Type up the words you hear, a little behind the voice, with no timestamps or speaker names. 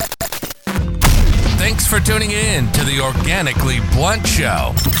for tuning in to the Organically Blunt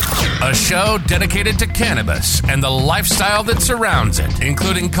Show, a show dedicated to cannabis and the lifestyle that surrounds it,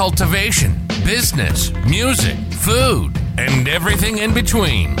 including cultivation, business, music, food, and everything in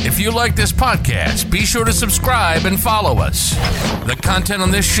between. If you like this podcast, be sure to subscribe and follow us. The content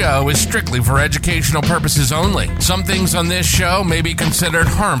on this show is strictly for educational purposes only. Some things on this show may be considered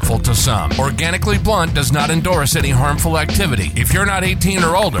harmful to some. Organically Blunt does not endorse any harmful activity. If you're not 18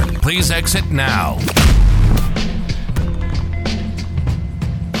 or older, please exit now.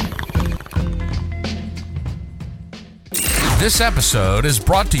 This episode is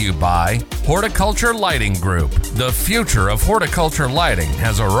brought to you by Horticulture Lighting Group. The future of horticulture lighting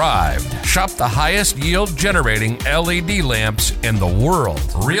has arrived. Shop the highest yield generating LED lamps in the world.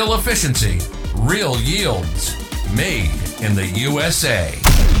 Real efficiency, real yields. Made in the USA.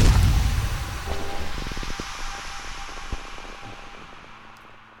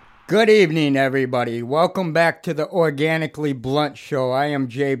 Good evening, everybody. Welcome back to the Organically Blunt Show. I am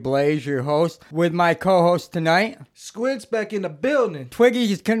Jay Blaze, your host, with my co-host tonight. Squid's back in the building. Twiggy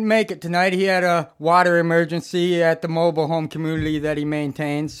just couldn't make it tonight. He had a water emergency at the mobile home community that he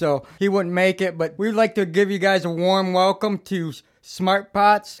maintains, so he wouldn't make it. But we'd like to give you guys a warm welcome to Smart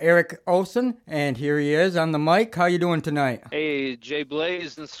Pots, Eric Olson, and here he is on the mic. How you doing tonight? Hey, Jay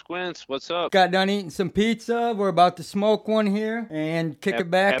Blaze and Squints, what's up? Got done eating some pizza. We're about to smoke one here and kick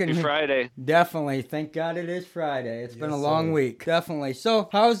it back. Happy Friday. Definitely. Thank God it is Friday. It's been a long week. Definitely. So,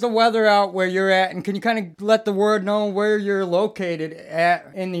 how's the weather out where you're at? And can you kind of let the world know where you're located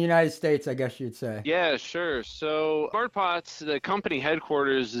at in the United States, I guess you'd say? Yeah, sure. So, Smart Pots, the company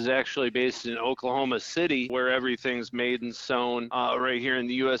headquarters is actually based in Oklahoma City, where everything's made and sewn. Right here in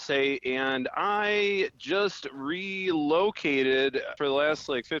the USA, and I just relocated. For the last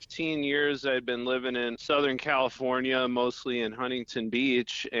 15 years I'd been living in Southern California, mostly in Huntington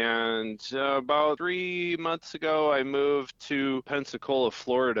Beach, and about 3 months ago I moved to Pensacola,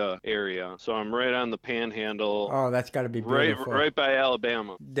 Florida area, so I'm right on the panhandle. Oh, that's got to be beautiful. Right by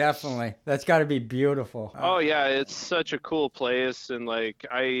Alabama. Definitely. That's got to be beautiful. Oh yeah, it's such a cool place, and I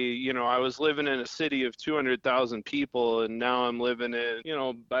was living in a city of 200,000 people, and now I'm living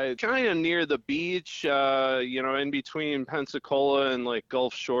in, by kind of near the beach, in between Pensacola and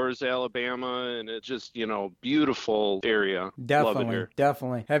Gulf Shores, Alabama, and it's just, beautiful area. Definitely, love it here.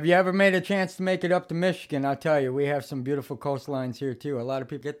 Definitely. Have you ever made a chance to make it up to Michigan? I'll tell you, we have some beautiful coastlines here too. A lot of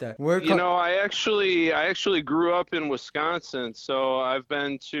people get that. I actually grew up in Wisconsin, so I've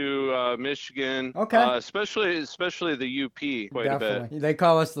been to Michigan, okay, especially the UP quite Definitely. a bit. They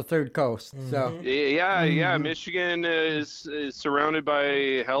call us the third coast. So yeah, Michigan is surrounded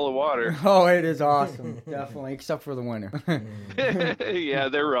by hell of water. Oh, it is awesome. Definitely, except for the winter. Yeah,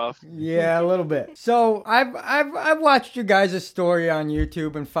 they're rough. Yeah, a little bit. So I've watched your guys' story on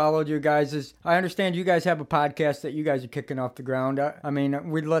YouTube and followed you guys'. I understand you guys have a podcast that you guys are kicking off the ground. I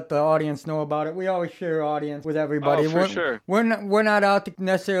mean, we'd let the audience know about it. We always share audience with everybody. Oh, for sure. We're not out to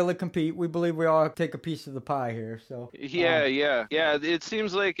necessarily compete. We believe we all take a piece of the pie here. So yeah. It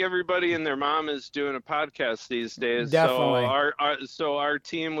seems like everybody and their mom is doing a podcast these days. Definitely. So our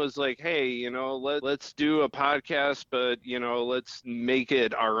team was like, hey, let's do a podcast, but let's make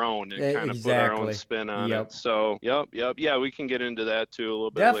it our own and kind of put our own spin on it. So yeah, we can get into that too a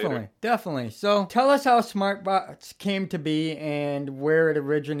little bit later. Definitely. So tell us how Smart Pots came to be and where it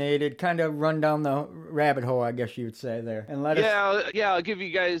originated. Kind of run down the rabbit hole, I guess you would say there, and let us. Yeah, I'll give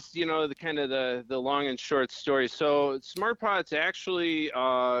you guys the long and short story. So Smart Pots actually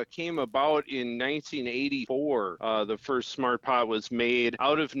came about in 1984. The first Smart Pot was made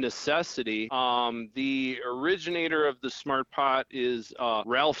out of necessity. The originator of the Smart Pot is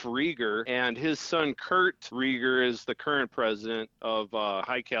Ralph Rieger, and his son Kurt Rieger is the current president of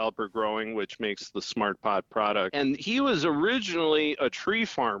High Caliber Growing, which makes the Smart Pot product. And he was originally a tree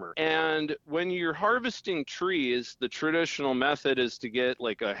farmer. And when you're harvesting trees, the traditional method is to get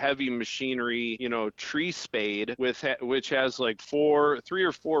a heavy machinery, tree spade which has 3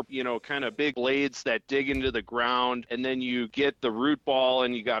 or 4, kind of big blades that dig into the ground, and then you get the root ball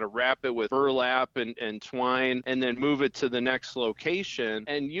and you got to wrap it with burlap and twine and then move it to the next location.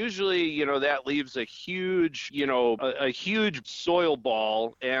 And usually, that leaves a huge, a huge soil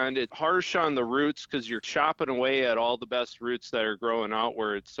ball, and it's harsh on the roots because you're chopping away at all the best roots that are growing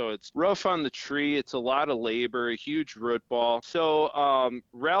outwards. So it's rough on the tree. It's a lot of labor, a huge root ball. So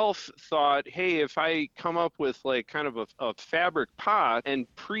Ralph thought, hey, if I come up with kind of a fabric pot and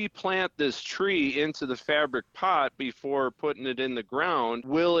pre-plant this tree into the fabric pot before before putting it in the ground,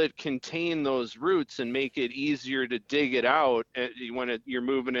 will it contain those roots and make it easier to dig it out when you're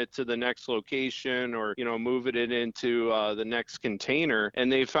moving it to the next location, or, moving it into the next container?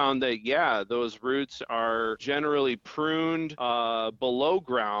 And they found that, yeah, those roots are generally pruned below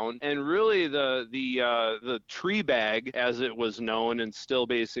ground, and really the tree bag, as it was known and still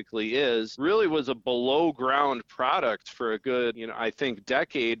basically is, really was a below ground product for a good, I think,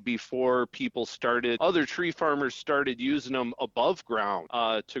 decade before other tree farmers started using them above ground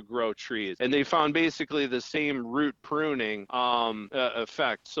to grow trees. And they found basically the same root pruning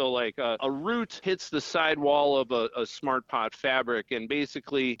effect. So like a root hits the sidewall of a smart pot fabric and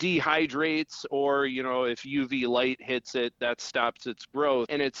basically dehydrates, or, if UV light hits it, that stops its growth.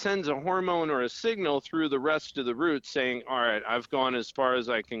 And it sends a hormone or a signal through the rest of the roots saying, all right, I've gone as far as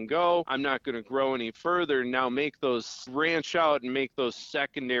I can go. I'm not going to grow any further. Now make those branch out and make those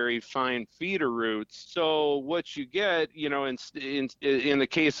secondary fine feeder roots. So what you get, in the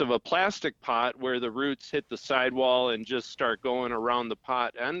case of a plastic pot where the roots hit the sidewall and just start going around the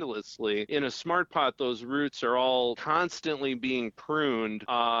pot endlessly, in a smart pot, those roots are all constantly being pruned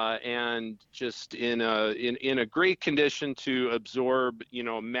and just in a great condition to absorb,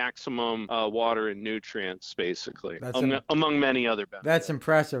 maximum water and nutrients, basically, among many other benefits. That's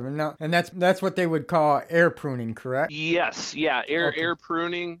impressive. And that's what they would call air pruning, correct? Yes. Yeah. Air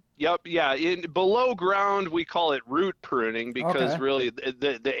pruning. Yep. Yeah. Below ground, we call it root pruning because really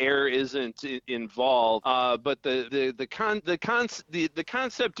the air isn't involved. But the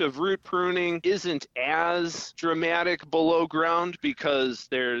concept of root pruning isn't as dramatic below ground because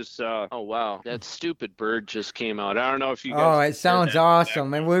there's oh wow, that stupid bird just came out. I don't know if you guys. Oh, it sounds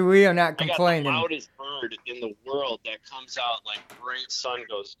awesome, and we are not complaining. I got the loudest bird in the world that comes out like right sun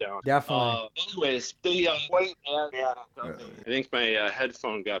goes down. Definitely. Anyways, the white I think my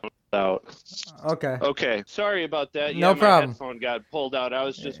headphone got out. Okay. Sorry about that. No problem. My headphone got pulled out. I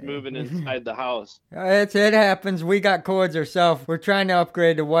was just moving inside the house. It happens. We got cords ourselves. We're trying to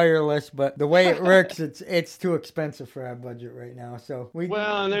upgrade to wireless, but the way it works, it's too expensive for our budget right now. So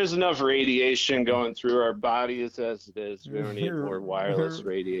and there's enough radiation going through our bodies as it is. We don't need more wireless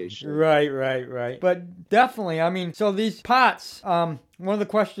radiation. Right. But definitely, so these pots, one of the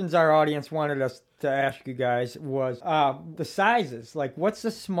questions our audience wanted us to ask you guys was the sizes. Like, what's the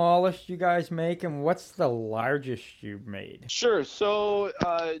smallest you guys make, and what's the largest you've made? Sure. So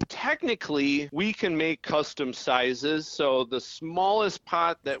technically, we can make custom sizes. So the smallest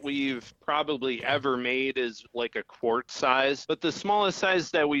pot that we've probably ever made is like a quart size, but the smallest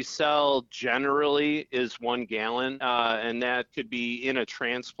size that we sell generally is 1 gallon, and that could be in a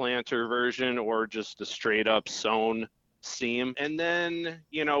transplanter version or just a straight up sewn seam. And then,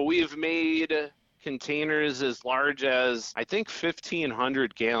 we've made containers as large as, I think,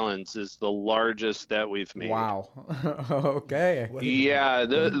 1,500 gallons is the largest that we've made. Wow. Okay. Yeah,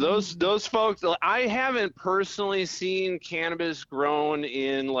 those folks, I haven't personally seen cannabis grown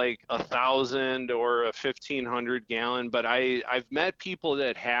in like 1,000 or a 1,500 gallon, but I've met people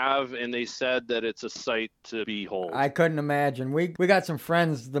that have, and they said that it's a sight to behold. I couldn't imagine. We got some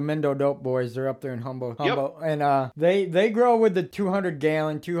friends, the Mindo Dope Boys. They're up there in Humboldt, and they grow with the 200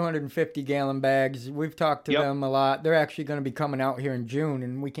 gallon, 250 gallon bags. We've talked to them a lot. They're actually going to be coming out here in June,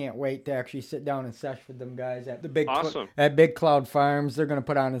 and we can't wait to actually sit down and sesh with them guys at the Big Cloud Farms. They're going to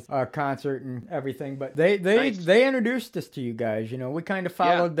put on a concert and everything. But they introduced us to you guys. We kind of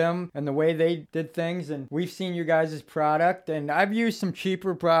followed them and the way they did things, and we've seen you guys' product. And I've used some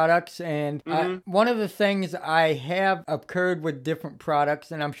cheaper products, and one of the things I have occurred with different products,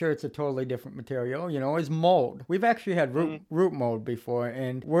 and I'm sure it's a totally different material, is mold. We've actually had root mold before,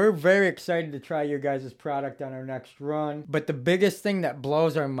 and we're very excited to try your guys' product on our next run. But the biggest thing that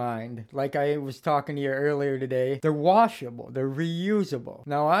blows our mind, like I was talking to you earlier today, they're washable, they're reusable.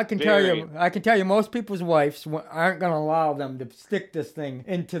 Now I can tell you most people's wives aren't going to allow them to stick this thing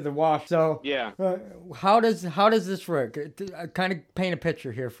into the wash. So how does this work? Kind of paint a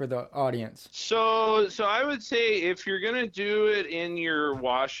picture here for the audience. So I would say if you're going to do it in your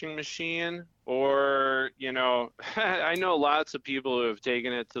washing machine, or, I know lots of people who have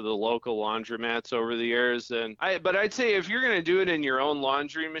taken it to the local laundromats over the years. But I'd say if you're going to do it in your own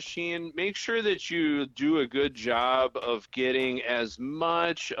laundry machine, make sure that you do a good job of getting as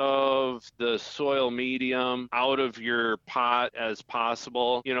much of the soil medium out of your pot as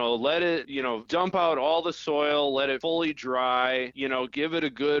possible. Let it, dump out all the soil, let it fully dry, give it a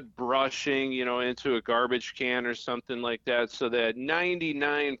good brushing, into a garbage can or something like that, so that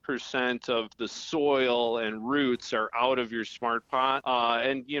 99% of the soil and roots are out of your Smart Pot.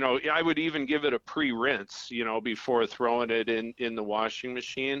 And, you know, I would even give it a pre-rinse, you know, before throwing it in the washing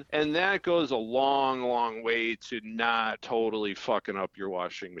machine. And that goes a long, long way to not totally fucking up your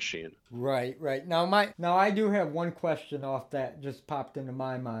washing machine. Right. Now I do have one question off that just popped into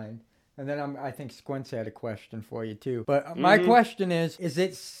my mind. And then I think Squints had a question for you too. But my question is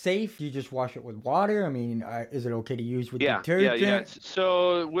it safe? You just wash it with water? I mean, is it okay to use with detergent? Yeah.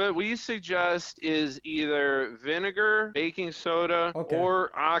 So what we suggest is either vinegar, baking soda, or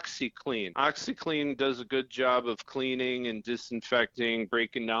OxyClean. OxyClean does a good job of cleaning and disinfecting,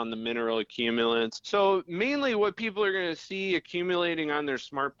 breaking down the mineral accumulants. So mainly what people are going to see accumulating on their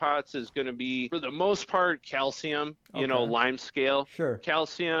Smart Pots is going to be, for the most part, calcium, you know, lime scale. Sure.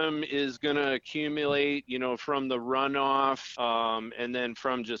 Calcium is going to accumulate, you know, from the runoff, and then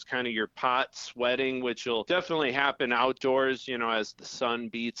from just kind of your pot sweating, which will definitely happen outdoors, you know, as the sun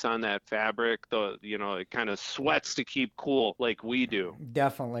beats on that fabric, you know, it kind of sweats to keep cool like we do.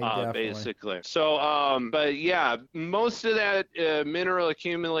 Definitely. Basically. So, but yeah, most of that mineral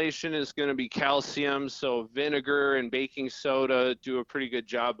accumulation is going to be calcium. So vinegar and baking soda do a pretty good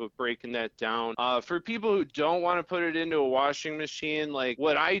job of breaking that down. For people who don't want to put it into a washing machine, like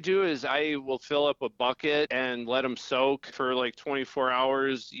what I do is I will fill up a bucket and let them soak for like 24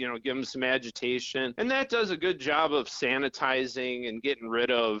 hours, you know, give them some agitation. And that does a good job of sanitizing and getting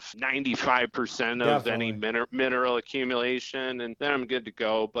rid of 95% of any mineral accumulation. And then I'm good to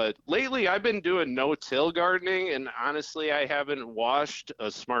go. But lately I've been doing no-till gardening, and honestly, I haven't washed a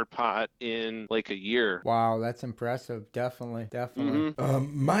Smart Pot in like a year. Wow, that's impressive. Definitely.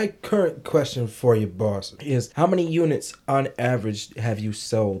 My current question for you, boss, is how many units on average have you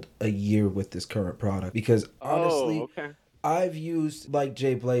sold a year with this current product? Because honestly, I've used, like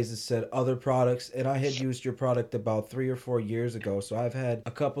Jay Blaze has said, other products, and I had used your product about 3 or 4 years ago. So I've had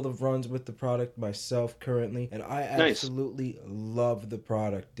a couple of runs with the product myself currently, and I absolutely love the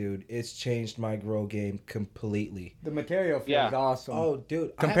product, dude. It's changed my grow game completely. The material feels awesome. Oh,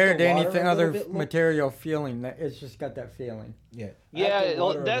 dude. Compared to anything other material feeling, it's just got that feeling. Yeah. I have to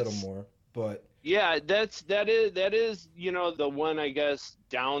water a little more, but... Yeah, that is, you know, the one, I guess,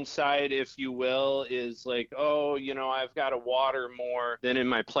 downside, if you will, is like, oh, you know, I've got to water more than in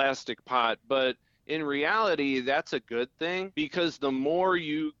my plastic pot. But in reality, that's a good thing, because the more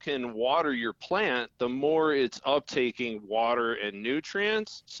you can water your plant, the more it's uptaking water and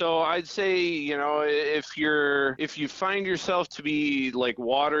nutrients. So I'd say, you know, if you find yourself to be like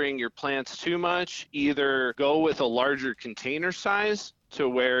watering your plants too much, either go with a larger container size, to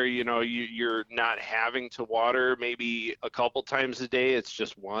where, you know, you're not having to water maybe a couple times a day, it's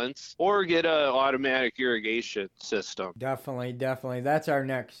just once, or get a automatic irrigation system. Definitely. That's our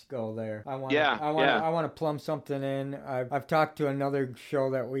next goal there. I want to plumb something in. I've talked to another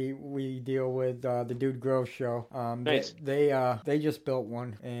show that we deal with, the Dude Grow Show. Nice. They just built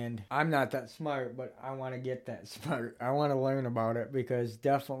one, and I'm not that smart, but I want to get that smart. I want to learn about it, because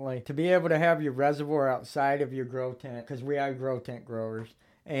definitely to be able to have your reservoir outside of your grow tent, because we are grow tent growers,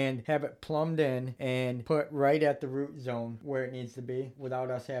 and have it plumbed in and put right at the root zone where it needs to be, without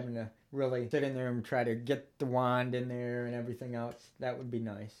us having to really sit in there and try to get the wand in there and everything else. That would be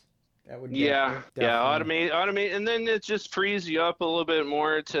nice. That would automate, and then it just frees you up a little bit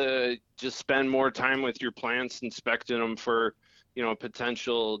more to just spend more time with your plants, inspecting them for, you know,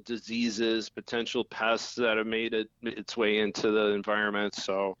 potential diseases, potential pests that have made its way into the environment.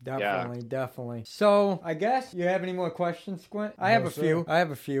 So definitely. So I guess you have any more questions, Squint? I have a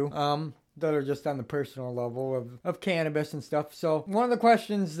few. That are just on the personal level of cannabis and stuff. So one of the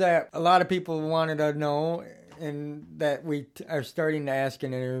questions that a lot of people wanted to know, and that we are starting to ask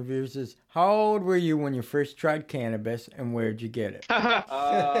in interviews, is how old were you when you first tried cannabis, and where'd you get it?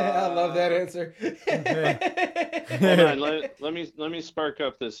 I love that answer. Hold on, let me spark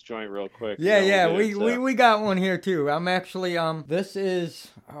up this joint real quick. We got one here too. I'm actually this is,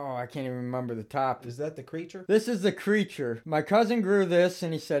 I can't even remember the top. Is that the creature? This is the creature. My cousin grew this,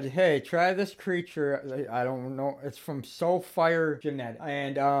 and he said, "Hey, try this creature." I don't know. It's from Soulfire Genetic,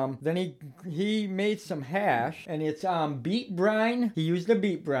 and then he made some hash, and it's beet brine. He used a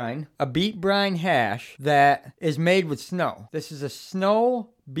beet brine hash that is made with snow. This is a snow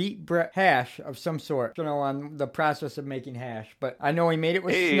hash of some sort. I don't know on the process of making hash, but I know he made it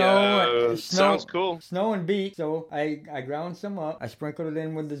with snow. Sounds cool. Snow and beet. So I ground some up. I sprinkled it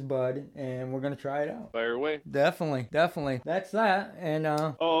in with this bud, and we're gonna try it out. Fire away. Definitely. That's that. And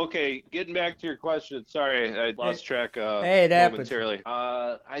okay. Getting back to your question. Sorry, I lost track. It momentarily.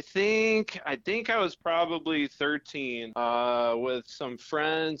 I think I was probably 13. With some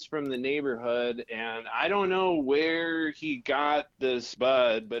friends from the neighborhood, and I don't know where he got this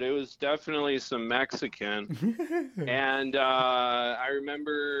bud. said, but it was definitely some Mexican. And I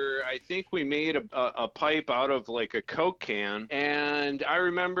remember, I think we made a pipe out of like a Coke can. And I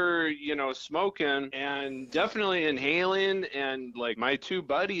remember, you know, smoking and definitely inhaling. And like my two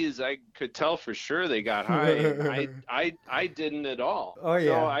buddies, I could tell for sure they got high. And I didn't at all. Oh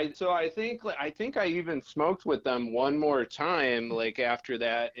yeah. So I think I even smoked with them one more time, like after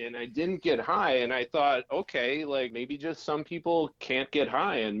that, and I didn't get high. And I thought, okay, like maybe just some people can't get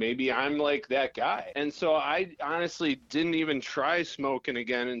high, and maybe I'm like that guy. And so I honestly didn't even try smoking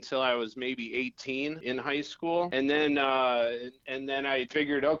again until I was maybe 18 in high school. And then I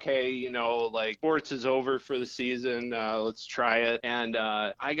figured, okay, you know, like sports is over for the season. Let's try it. And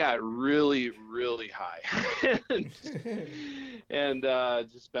I got really, really high. And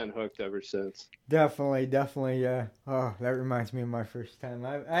just been hooked ever since. Definitely, yeah. Oh, that reminds me of my first time.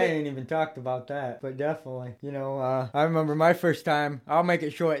 I ain't even talked about that, but definitely. You know, I remember my first time. I'll make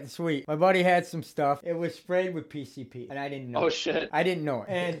it short and sweet. My buddy had some stuff. It was sprayed with PCP, and I didn't know. Oh, shit. I didn't know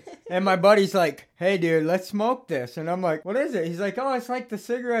it. And my buddy's like, hey, dude, let's smoke this. And I'm like, what is it? He's like, oh, it's like the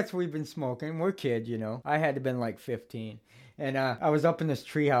cigarettes we've been smoking. We're kids, you know. I had to have been like 15. And I was up in this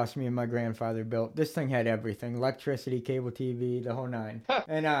treehouse me and my grandfather built. This thing had everything: electricity, cable TV, the whole nine.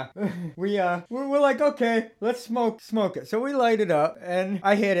 And we're like, okay, let's smoke it. So we light it up, and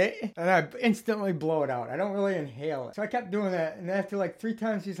I hit it, and I instantly blow it out. I don't really inhale it. So I kept doing that, and after like 3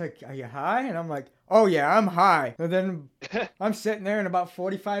 times, he's like, are you high? And I'm like, oh yeah, I'm high. And then I'm sitting there, and about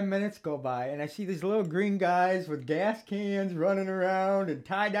 45 minutes go by, and I see these little green guys with gas cans running around and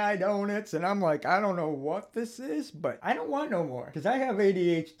tie-dye donuts, and I'm like, I don't know what this is, but I don't want no more, because I have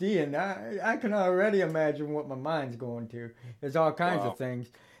ADHD, and I can already imagine what my mind's going to. There's all kinds of things.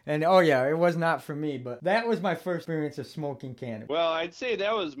 And oh yeah, it was not for me, but that was my first experience of smoking cannabis. Well, I'd say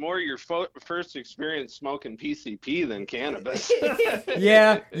that was more your first experience smoking PCP than cannabis.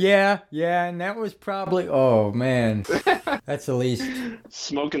 yeah, and that was probably, oh man, that's the least.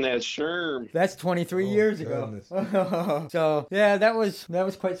 Smoking that sherm. That's 23 years ago. So yeah, that was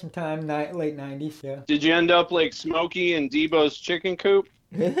quite some time, late 90s. Yeah. Did you end up like Smokey and Debo's chicken coop?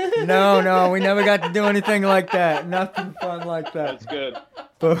 No, we never got to do anything like that. Nothing fun like that. That's good.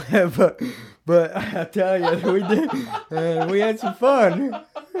 But I tell you, we did. We had some fun.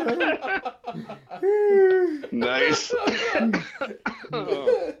 Nice.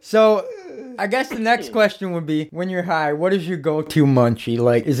 So, I guess the next question would be, when you're high, what is your go-to munchie?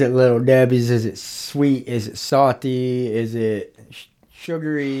 Like, is it Little Debbie's? Is it sweet? Is it salty? Is it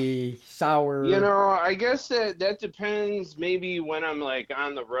sugary, sour? You know, I guess that depends maybe when I'm like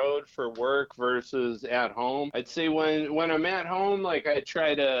on the road for work versus at home. I'd say when I'm at home, like I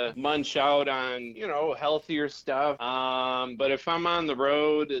try to munch out on, you know, healthier stuff. But if I'm on the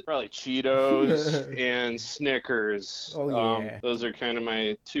road, it's probably Cheetos and Snickers. Oh, yeah. Those are kind of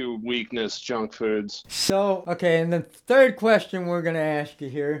my two weakness junk foods. So, okay, and the third question we're going to ask you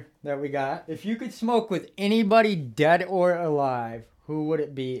here that we got. If you could smoke with anybody dead or alive, who would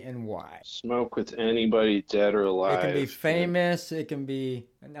it be and why? Smoke with anybody dead or alive. It can be famous. It can be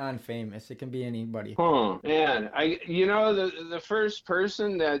non-famous. It can be anybody. Man, the first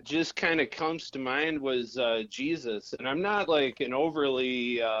person that just kind of comes to mind was Jesus, and I'm not like an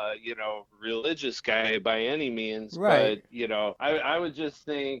overly religious guy by any means, right? But I would just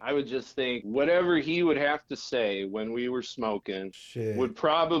think whatever he would have to say when we were smoking would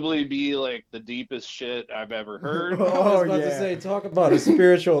probably be like the deepest shit I've ever heard. I was about to say, talk about a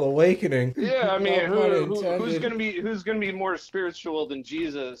spiritual awakening. Yeah, I mean, who's gonna be more spiritual than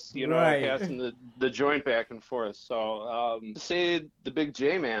Jesus? Right. Passing the joint back and forth. So, say the Big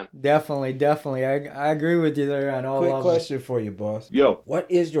J man. Definitely. I agree with you there on all levels. Quick question for you, boss. Yo. What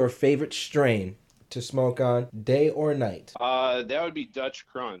is your favorite strain to smoke on, day or night? That would be Dutch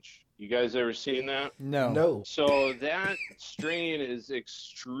Crunch. You guys ever seen that? No. So that strain is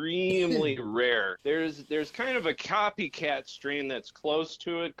extremely rare. There's kind of a copycat strain that's close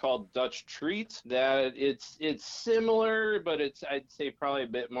to it called Dutch Treat. That it's similar, but I'd say probably a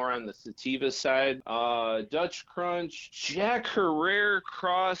bit more on the sativa side. Dutch Crunch, Jack Herrera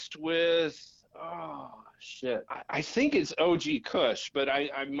crossed with shit. I think it's OG Kush, but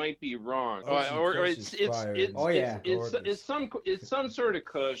I might be wrong. It's some sort of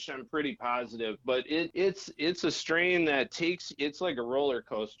Kush. I'm pretty positive, but it's a strain that it's like a roller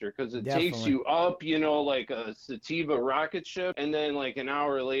coaster because it takes you up, like a sativa rocket ship, and then like an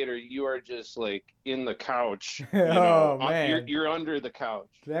hour later you are just like in the couch. Man, you're under the couch.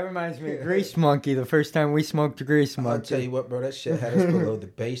 That reminds me of Grease Monkey. The first time we smoked Grease Monkey. I'll tell you what, bro, that shit had us below the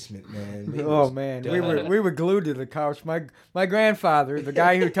basement, man. we were glued to the couch. My grandfather, the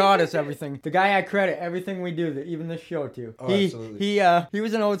guy who taught us everything, the guy I credit everything we do, even this show to. Oh, absolutely. He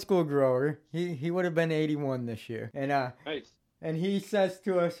was an old school grower. He would have been 81 this year. And nice. And he says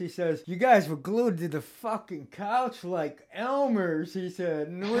to us, he says, you guys were glued to the fucking couch like Elmers, he said.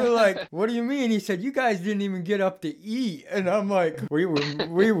 And we're like, what do you mean? He said, you guys didn't even get up to eat. And I'm like, we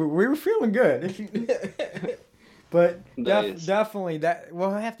were feeling good. But nice. Definitely that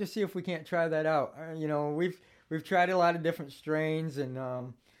we'll have to see if we can't try that out. We've tried a lot of different strains,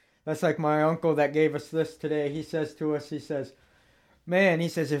 and that's like my uncle that gave us this today. He says to us, he says, man, he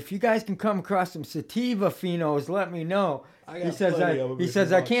says, if you guys can come across some sativa phenos, let me know. He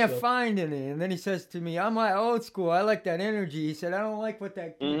says, I can't find any. And then he says to me, I'm like old school. I like that energy. He said, I don't like what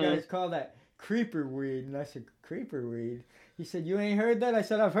that you guys call that creeper weed. And I said, creeper weed? He said, you ain't heard that? I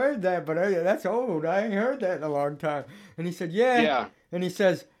said, I've heard that, but that's old. I ain't heard that in a long time. And he said, yeah. And he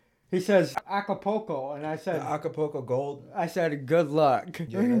says, Acapulco, and I said Acapulco Gold. I said, good luck.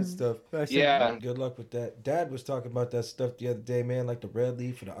 Yeah, that stuff. Said, good luck with that. Dad was talking about that stuff the other day, man, like the red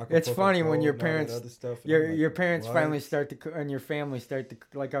leaf and the Acapulco. It's funny Gold when your and all that parents, other stuff, your parents finally start to, and your family start to,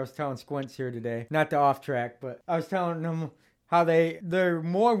 like I was telling Squints here today, not to off track, but I was telling them how they're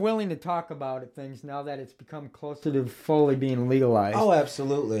more willing to talk about things now that it's become closer to fully being legalized. Oh,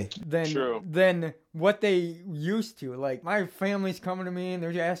 absolutely. Than what they used to. Like, my family's coming to me and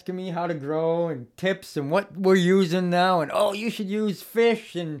they're asking me how to grow and tips and what we're using now, and oh, you should use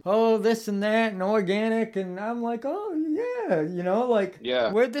fish and oh, this and that and organic, and I'm like, oh yeah,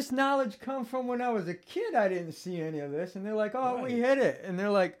 where'd this knowledge come from? When I was a kid, I didn't see any of this. And they're like, oh, we hit it. And they're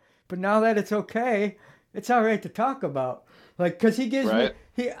like, but now that it's okay, it's all right to talk about. Like, cause he gives me,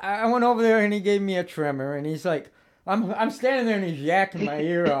 I went over there and he gave me a trimmer, and he's like, I'm standing there and he's yakking my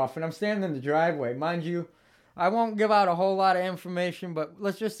ear off, and I'm standing in the driveway. Mind you, I won't give out a whole lot of information, but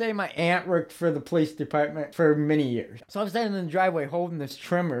let's just say my aunt worked for the police department for many years. So I'm standing in the driveway holding this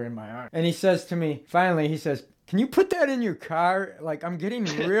trimmer in my arm, and he says to me, finally, he says, can you put that in your car? Like, I'm getting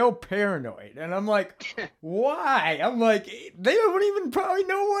real paranoid. And I'm like, why? I'm like, they don't even probably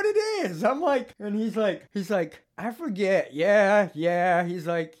know what it is. I'm like, and he's like, I forget. Yeah. He's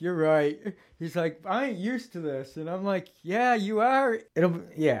like, you're right. He's like, I ain't used to this. And I'm like, yeah, you are. It'll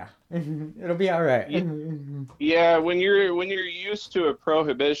be all right. Yeah, when you're used to a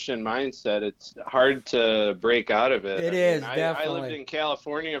prohibition mindset, it's hard to break out of it. It is, definitely. I lived in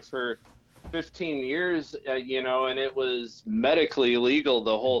California for 15 years, and it was medically legal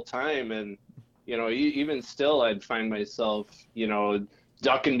the whole time. And, even still, I'd find myself,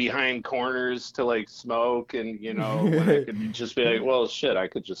 ducking behind corners to like smoke, and, when I could just be like, well, shit, I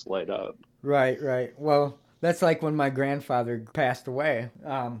could just light up. Right. Well, that's like when my grandfather passed away.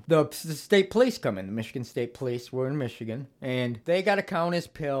 The state police come in, the Michigan State Police. We're in Michigan, and they got to count his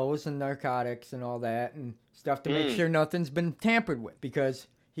pills and narcotics and all that and stuff to make sure nothing's been tampered with, because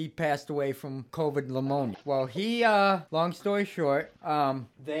he passed away from COVID pneumonia. Well, long story short,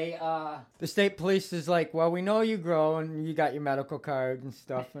 the state police is like, well, we know you grow and you got your medical card and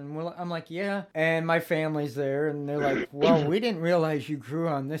stuff. And I'm like, yeah. And my family's there, and they're like, well, we didn't realize you grew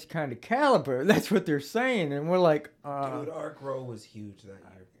on this kind of caliber. That's what they're saying. And we're like, dude, our grow was huge that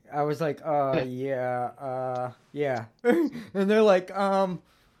year. I was like, yeah. And they're like,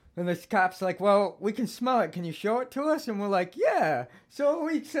 and the cop's like, well, we can smell it. Can you show it to us? And we're like, yeah. So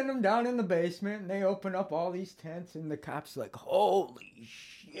we send them down in the basement, and they open up all these tents, and the cop's like, holy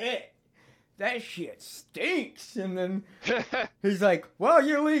shit, that shit stinks. And then he's like, well,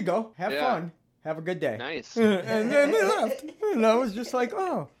 you're legal. Have fun. Have a good day. Nice. And then they left. And I was just like,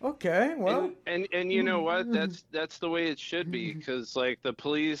 oh, okay, well. And you know what? That's the way it should be, because like the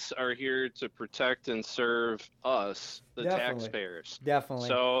police are here to protect and serve us, the taxpayers. Definitely.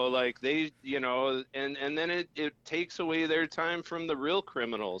 So like they, and then it takes away their time from the real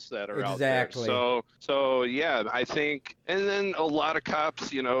criminals that are out there. So yeah, I think, and then a lot of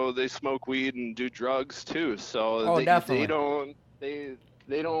cops, they smoke weed and do drugs too. So they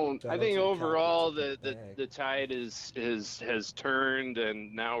don't. I think overall the tide has turned,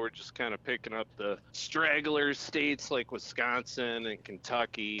 and now we're just kind of picking up the straggler states like Wisconsin and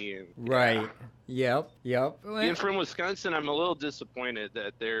Kentucky. And, right. Yep. Being from Wisconsin, I'm a little disappointed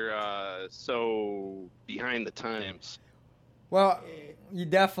that they're so behind the times. Well,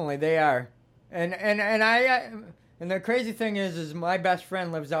 they are, and I. And the crazy thing is my best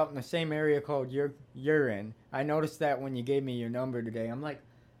friend lives out in the same area code you're in. I noticed that when you gave me your number today. I'm like,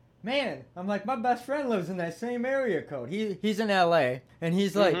 man, my best friend lives in that same area code. He's in LA, and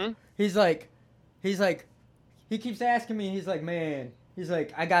he's like, he keeps asking me, he's like, man, he's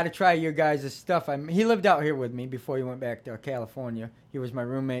like, I got to try your guys' stuff. He lived out here with me before he went back to California. He was my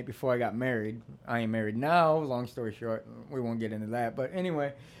roommate before I got married. I am married now. Long story short, we won't get into that. But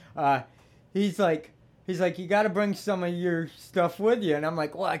anyway, he's like, you got to bring some of your stuff with you. And I'm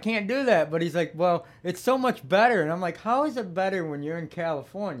like, well, I can't do that. But he's like, well, it's so much better. And I'm like, how is it better when you're in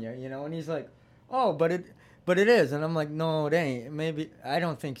California? You know? And he's like, oh, but it is. And I'm like, no, it ain't. Maybe, I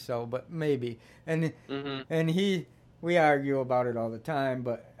don't think so, but maybe. And we argue about it all the time,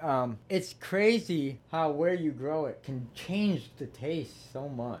 but it's crazy how where you grow it can change the taste so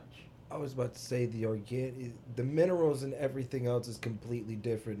much. I was about to say the minerals and everything else is completely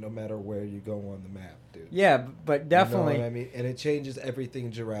different no matter where you go on the map, dude. Yeah, but definitely. You know what I mean? And it changes everything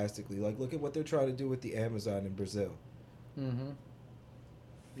drastically. Like, look at what they're trying to do with the Amazon in Brazil. Mm-hmm.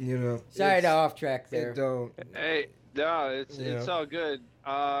 You know? Sorry to off track there. Hey, no, it's all good.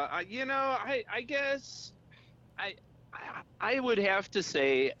 I guess I would have to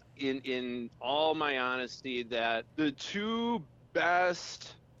say, in all my honesty, that the two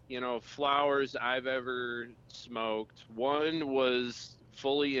best flowers I've ever smoked, one was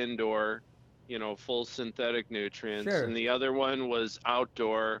fully indoor, full synthetic nutrients, sure. And the other one was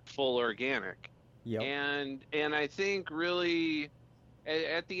outdoor, full organic. Yep. And I think really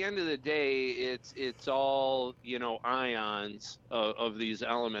at the end of the day, it's all ions of these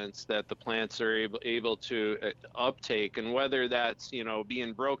elements that the plants are able to uptake, and whether that's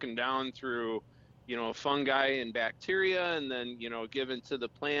being broken down through fungi and bacteria and then given to the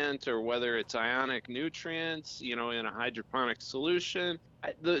plant, or whether it's ionic nutrients in a hydroponic solution.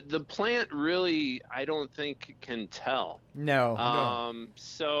 The plant really, I don't think, can tell. No.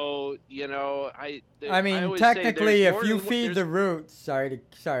 So I mean, technically, if you feed the roots, sorry,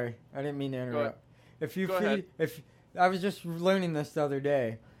 I didn't mean to interrupt. I was just learning this the other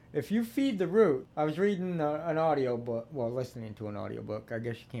day. If you feed the root, I was reading an audio book, listening to an audio book. I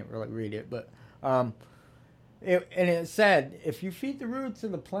guess you can't really read it, but it said if you feed the roots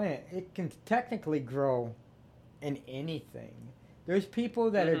of the plant, it can technically grow in anything. There's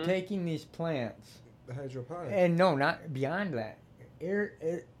people that are taking these plants, the hydroponics, and no, not beyond that,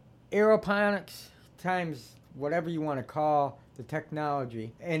 aeroponics times whatever you want to call the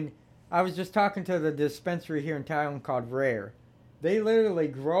technology. And I was just talking to the dispensary here in town called Rare. They literally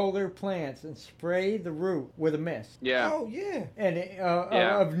grow their plants and spray the root with a mist. Yeah. Oh yeah. And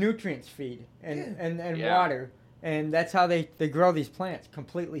of nutrients feed and water, and that's how they grow these plants,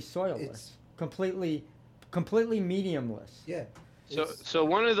 completely soilless, completely mediumless. Yeah. So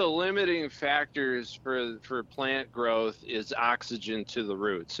one of the limiting factors for plant growth is oxygen to the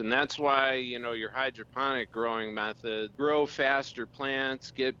roots, and that's why your hydroponic growing method grow faster plants,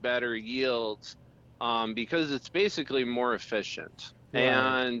 get better yields. Because it's basically more efficient, right.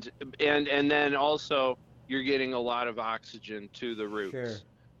 and then also you're getting a lot of oxygen to the roots. Sure.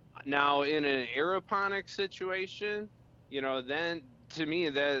 Now, in an aeroponic situation, then to me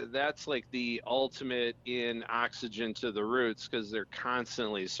that's like the ultimate in oxygen to the roots, because they're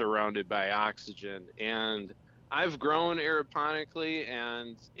constantly surrounded by oxygen. And I've grown aeroponically,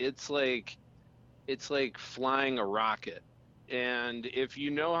 and it's like flying a rocket. And if you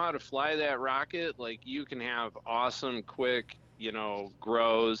know how to fly that rocket, like, you can have awesome, quick,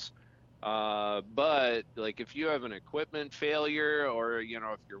 grows. But like, if you have an equipment failure, or, if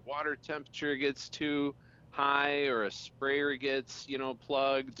your water temperature gets too high, or a sprayer gets,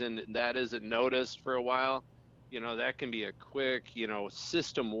 plugged and that isn't noticed for a while, that can be a quick,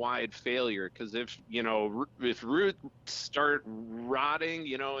 system-wide failure. Because if roots start rotting,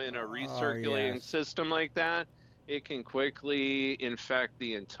 in a recirculating system like that, it can quickly infect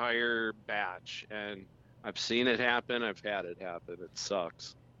the entire batch. And I've seen it happen. I've had it happen. It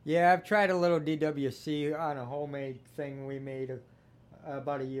sucks. Yeah, I've tried a little DWC on a homemade thing we made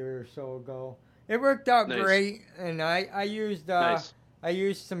about a year or so ago. It worked out great, and I used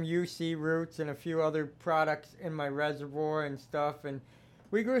some UC roots and a few other products in my reservoir and stuff, and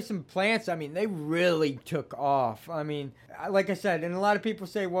we grew some plants. I mean, they really took off. I mean, like I said, and a lot of people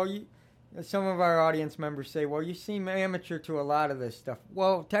say, some of our audience members say, well, you seem amateur to a lot of this stuff.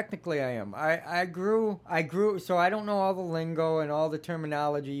 Well, technically I am. I grew, so I don't know all the lingo and all the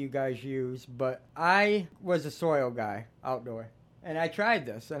terminology you guys use, but I was a soil guy, outdoor. And I tried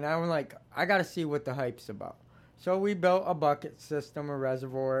this, and I'm like, I got to see what the hype's about. So we built a bucket system, a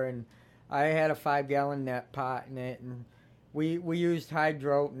reservoir, and I had a 5-gallon net pot in it, and we used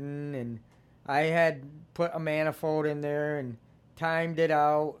hydroton, and I had put a manifold in there and timed it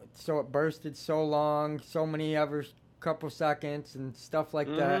out so it bursted so long, so many every couple seconds and stuff like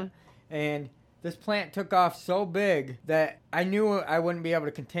that. And this plant took off so big that I knew I wouldn't be able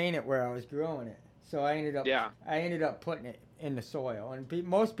to contain it where I was growing it. So I ended up putting it in the soil. And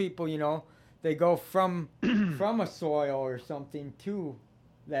most people, you know, they go from a soil or something to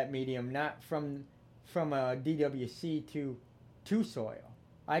that medium, not from a DWC to soil.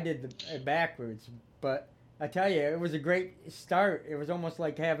 I did it backwards, but I tell you, it was a great start. It was almost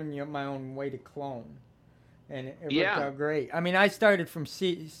like having my own way to clone, and it worked out great. I mean, I started from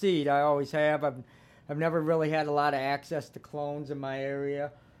seed. I always have. I've never really had a lot of access to clones in my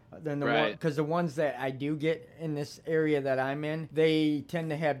area. Because the ones that I do get in this area that I'm in, they tend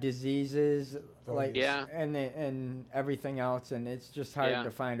to have diseases and everything else, and it's just hard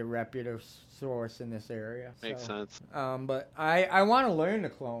to find a reputable source in this area. Makes sense. But I want to learn to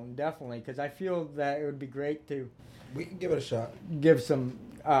clone, definitely, because I feel that it would be great to. We can give it a shot. Give it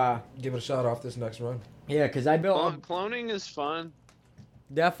a shot off this next run. Yeah, because I built cloning is fun.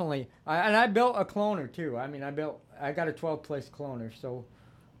 Definitely, I built a cloner too. I mean, I got a 12-place cloner, so.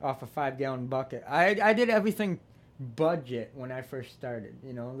 Off a 5-gallon bucket. I did everything budget when I first started.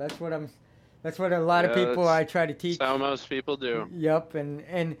 You know, that's what a lot of people I try to teach. That's how most people do. Yep,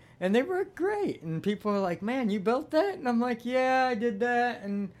 and they work great. And people are like, "Man, you built that?" And I'm like, "Yeah, I did that."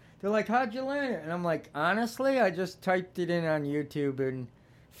 And they're like, "How'd you learn it?" And I'm like, "Honestly, I just typed it in on YouTube and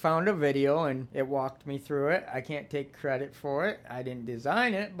found a video, and it walked me through it. I can't take credit for it. I didn't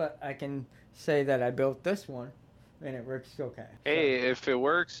design it, but I can say that I built this one." And it works okay. Hey, if it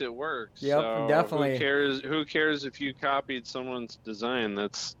works, it works. Yep, so definitely. Who cares if you copied someone's design?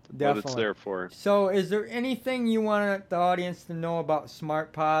 That's what it's there for. So is there anything you want the audience to know about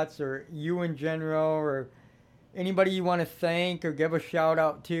Smart Pots, or you in general, or anybody you want to thank or give a shout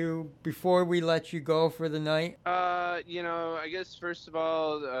out to before we let you go for the night? You know, I guess first of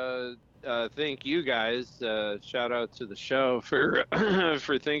all, thank you guys. Shout out to the show for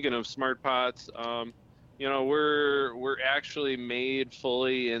for thinking of Smart Pots. You know, we're actually made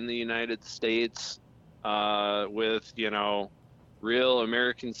fully in the United States with, you know, real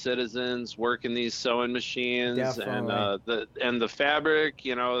American citizens working these sewing machines. Definitely. And the fabric,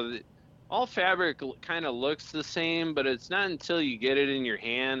 you know, all fabric kind of looks the same, but it's not until you get it in your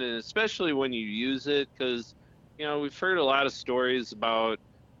hand, and especially when you use it, because, you know, we've heard a lot of stories about,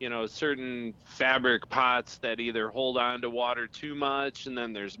 you know, certain fabric pots that either hold on to water too much, and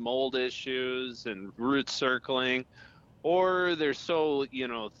then there's mold issues and root circling, or they're so, you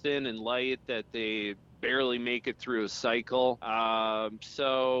know, thin and light that they barely make it through a cycle.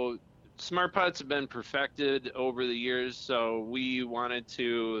 So Smart Pots have been perfected over the years, so we wanted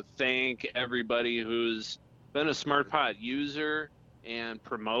to thank everybody who's been a Smart Pot user and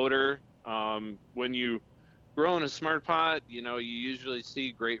promoter. When you growing a Smart Pot, you know, you usually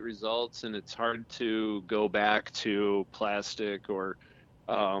see great results, and it's hard to go back to plastic or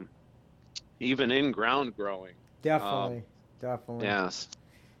even in-ground growing. Definitely. Yes.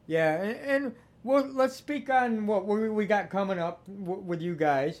 Yeah, and well, let's speak on what we got coming up with you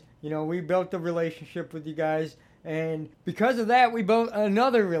guys. You know, we built a relationship with you guys, and because of that, we built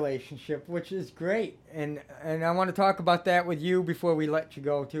another relationship, which is great. And I want to talk about that with you before we let you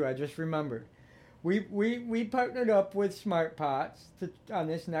go, too. I just remembered. We partnered up with Smart Pots on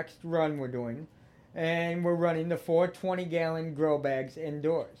this next run we're doing, and we're running the 4 20-gallon grow bags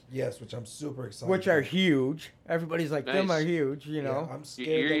indoors. Yes, which I'm super excited. Which are huge. Everybody's like, them are huge, you know. Yeah, I'm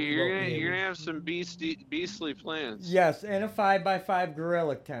scared. You're gonna have some beastly plans. Yes, and a 5x5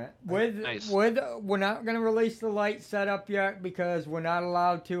 gorilla tent. We're not gonna release the light setup yet because we're not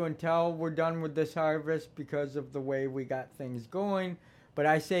allowed to until we're done with this harvest because of the way we got things going. But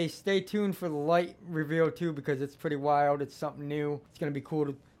I say stay tuned for the light reveal too, because it's pretty wild. It's something new. It's going to be cool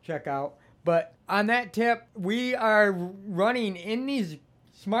to check out. But on that tip, we are running in these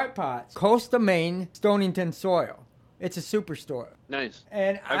Smart Pots, Coast of Maine, Stonington soil. It's a superstore. Nice.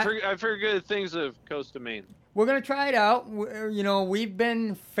 And I've heard good things of Coast of Maine. We're going to try it out. You know, we've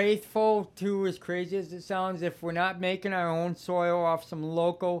been faithful to, as crazy as it sounds, if we're not making our own soil off some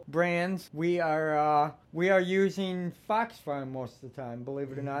local brands, we are using Fox Farm most of the time,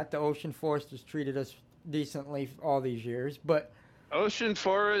 believe it or not. The Ocean Forest has treated us decently all these years, but Ocean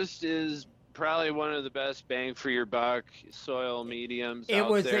Forest is probably one of the best bang for your buck soil mediums it out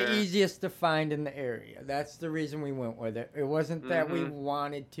was there. The easiest to find in the area. That's the reason we went with it. It wasn't that we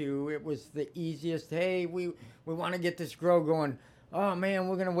wanted to. It was the easiest. Hey, we want to get this grow going. Oh man,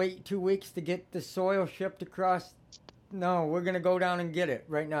 we're gonna wait 2 weeks to get the soil shipped across. No, we're gonna go down and get it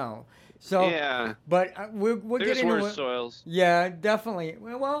right now. So yeah, but we're there's getting worse soils. Yeah, definitely.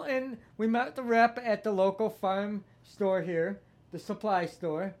 Well, and we met the rep at the local farm store here, the supply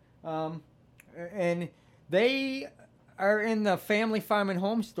store. And they are in the family farm and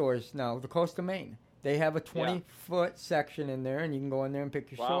home stores now, the Coast of Maine. They have a 20-foot section in there, and you can go in there and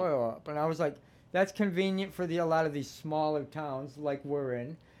pick your soil up. And I was like, that's convenient for a lot of these smaller towns like we're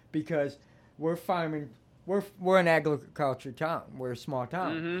in, because we're farming. We're an agriculture town. We're a small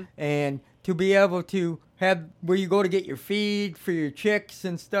town, and to be able to have where you go to get your feed for your chicks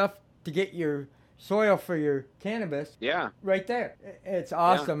and stuff, to get your soil for your cannabis. Yeah. Right there. It's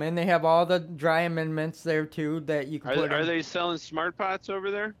awesome. Yeah. And they have all the dry amendments there too that you can put in. Are they selling smart pots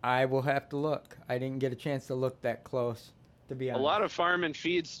over there? I will have to look. I didn't get a chance to look that close, to be honest. A lot of farm and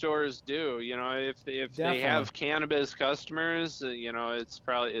feed stores do. You know, if they have cannabis customers, you know, it's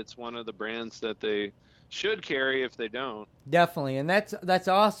one of the brands that they should carry if they don't. Definitely. And that's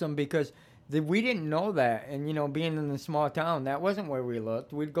awesome, because we didn't know that. And, you know, being in a small town, that wasn't where we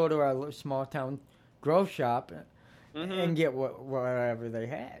looked. We'd go to our small town grow shop and get whatever they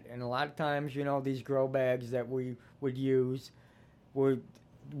had. And a lot of times, you know, these grow bags that we would use were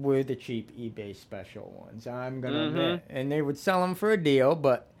the cheap eBay special ones, I'm going to admit. And they would sell them for a deal,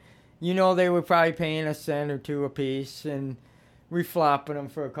 but, you know, they were probably paying a cent or two a piece and reflopping them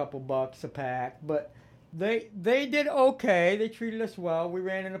for a couple bucks a pack. But they did okay. They treated us well. We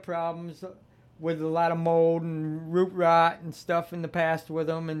ran into problems with a lot of mold and root rot and stuff in the past with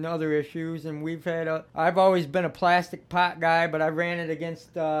them, and other issues. And I've always been a plastic pot guy, but I ran it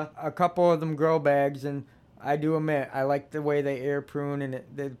against a couple of them grow bags, and I do admit I like the way they air prune, and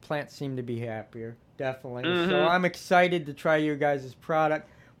the plants seem to be happier. Definitely. So I'm excited to try your guys' product.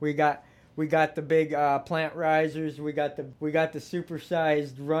 We got the big plant risers. We got the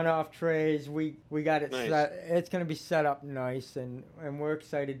supersized runoff trays. We got it set. It's gonna be set up nice, and we're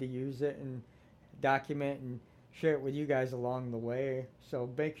excited to use it and document and share it with you guys along the way. So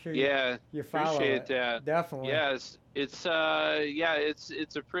make sure you follow appreciate it. That. Definitely. Yes, it's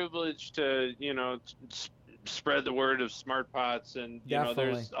a privilege to, you know, spread the word of smart pots, and you know,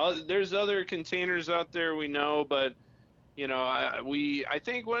 there's other containers out there we know, but you know, I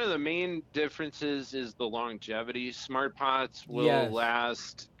think one of the main differences is the longevity. Smart pots will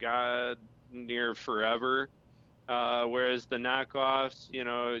last near forever, whereas the knockoffs, you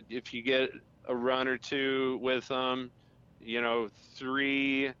know, if you get a run or two with them, you know,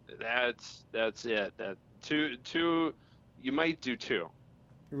 3, that's it. That two, you might do 2,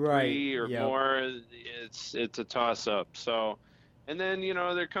 right? 3 or more, it's a toss up. So, and then, you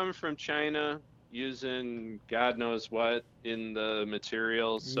know, they're coming from China, using God knows what in the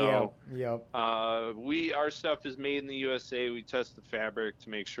materials. So our stuff is made in the USA. We test the fabric to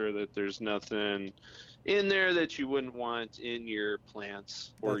make sure that there's nothing in there that you wouldn't want in your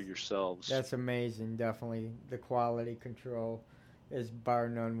plants or yourselves. That's amazing. Definitely, the quality control is bar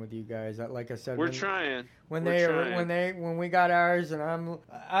none with you guys. Like I said, we're trying. When we got ours, and I'm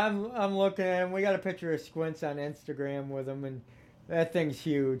looking at them, we got a picture of Squints on Instagram with them, and that thing's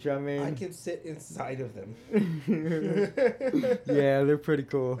huge. I mean, I can sit inside of them. Yeah, they're pretty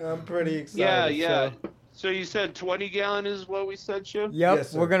cool. I'm pretty excited. Yeah. So you said 20 gallon is what we said, Chip? Yep.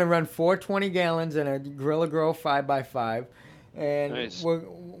 Yes, we're gonna run 4 20 gallons in a Gorilla Grow 5x5, and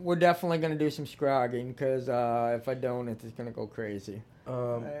we're definitely gonna do some scrogging, because if I don't, it's gonna go crazy.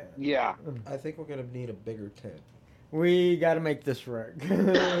 I think we're gonna need a bigger tent. We got to make this work.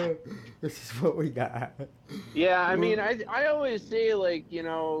 This is what we got. Yeah, I mean, I always say, like, you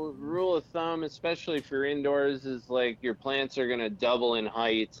know, rule of thumb, especially for indoors, is like your plants are going to double in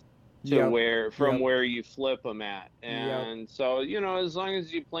height to where you flip them at. And so, you know, as long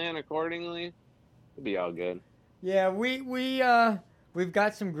as you plan accordingly, it'll be all good. Yeah, we've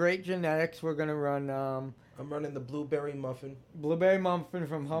got some great genetics. We're going to run... I'm running the Blueberry Muffin. Blueberry Muffin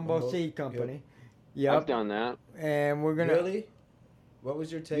from Humboldt Seed Company. Yep. Yep. I've done that. And we're gonna... Really? What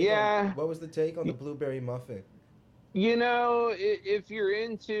was your take? What was the take on the Blueberry Muffin? You know, if you're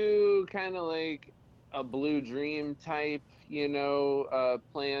into kind of like a Blue Dream type, you know,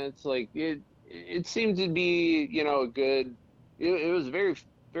 plants, like it seemed to be, you know, a good. It was very,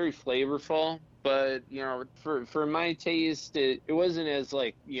 very flavorful, but you know, for my taste, it wasn't as,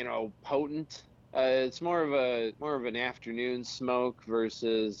 like, you know, potent. It's more of an afternoon smoke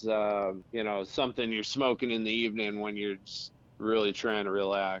versus you know, something you're smoking in the evening when you're just really trying to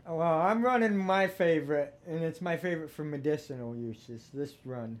relax. Well, I'm running my favorite, and it's my favorite for medicinal uses. This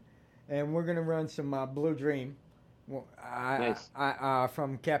run, and we're gonna run some Blue Dream,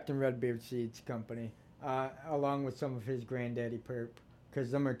 from Captain Redbeard Seeds Company, along with some of his Granddaddy Perp, because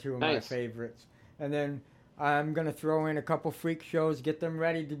them are 2 of my favorites, and then. I'm going to throw in a couple freak shows, get them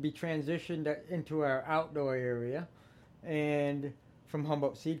ready to be transitioned into our outdoor area, and from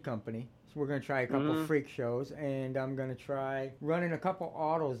Humboldt Seed Company. So we're going to try a couple freak shows, and I'm going to try running a couple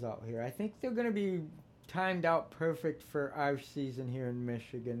autos out here. I think they're going to be timed out perfect for our season here in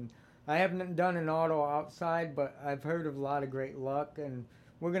Michigan. I haven't done an auto outside, but I've heard of a lot of great luck, and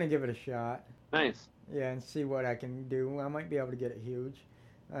we're going to give it a shot. Nice. Yeah, and see what I can do. I might be able to get it huge.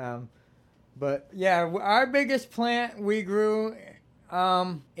 But yeah, our biggest plant we grew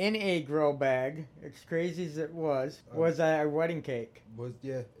in a grow bag, as crazy as it was our wedding cake.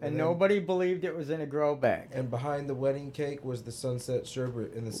 And nobody believed it was in a grow bag. And behind the wedding cake was the sunset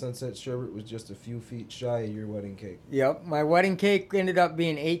sherbet, and the sunset sherbet was just a few feet shy of your wedding cake. Yep, my wedding cake ended up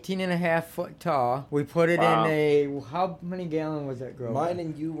being 18 and a half foot tall. We put it in how many gallon was that grow Mine bag?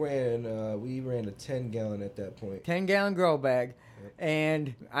 and you we ran a 10-gallon at that point. 10-gallon grow bag. Yep.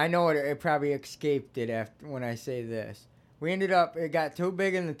 And I know it probably escaped it after when I say this. We ended up, it got too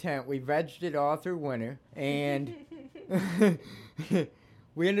big in the tent. We vegged it all through winter. And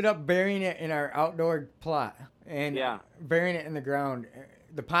we ended up burying it in our outdoor plot. And burying it in the ground,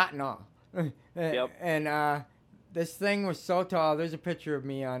 the pot and all. Yep. And this thing was so tall. There's a picture of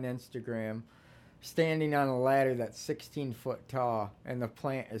me on Instagram standing on a ladder that's 16 foot tall. And the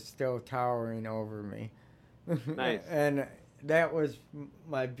plant is still towering over me. Nice. And that was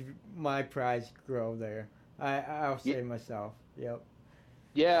my prize grow there. I'll say myself. Yep.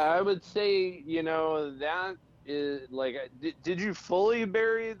 Yeah, I would say, that is like, did you fully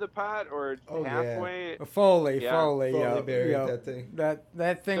bury the pot or halfway? Yeah. Fully buried that thing.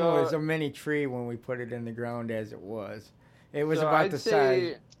 That thing was a mini tree when we put it in the ground as it was. It was about the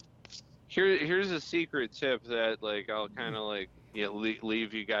size. Here's a secret tip that I'll kind of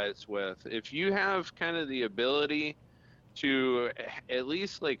leave you guys with. If you have kind of the ability to at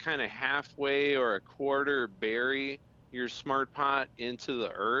least kind of halfway or a quarter bury your smart pot into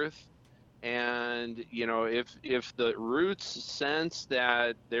the earth, and if the roots sense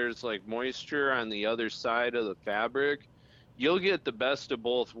that there's moisture on the other side of the fabric, you'll get the best of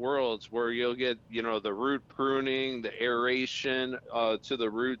both worlds, where you'll get the root pruning, the aeration to the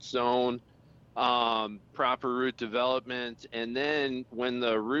root zone, proper root development, and then when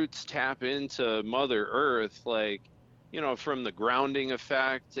the roots tap into Mother Earth, from the grounding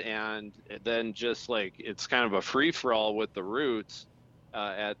effect, and then just it's kind of a free-for-all with the roots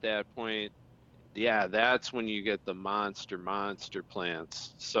at that point. Yeah, that's when you get the monster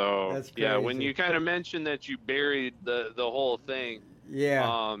plants. So when you kind of mentioned that you buried the whole thing,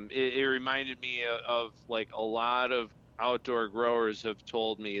 it reminded me of a lot of outdoor growers have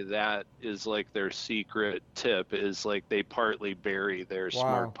told me that is their secret tip is they partly bury their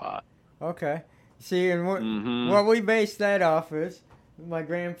smart pot. Okay. See, and what we base that off is my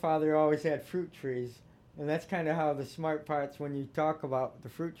grandfather always had fruit trees, and that's kind of how the smart pots, when you talk about the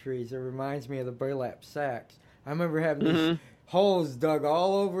fruit trees, it reminds me of the burlap sacks. I remember having these holes dug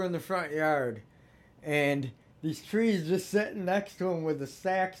all over in the front yard, and these trees just sitting next to them with the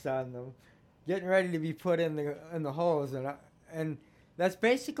sacks on them, getting ready to be put in the holes, and that's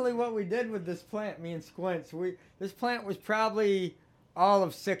basically what we did with this plant. Me and Squints, this plant was probably all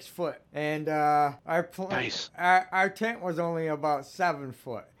of 6 foot, and our tent was only about 7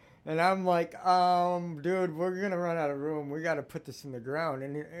 foot. And I'm like, dude, we're gonna run out of room. We got to put this in the ground.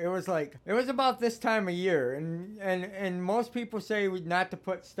 And it was about this time of year, and most people say not to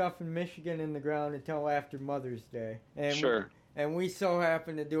put stuff in Michigan in the ground until after Mother's Day. And sure. And we so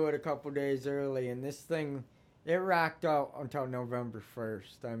happened to do it a couple days early, and this thing, it rocked out until November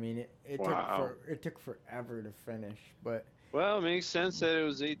 1st. I mean, it took forever to finish, but. Well, it makes sense that it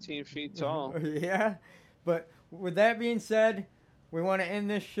was 18 feet tall. Yeah, but with that being said, we want to end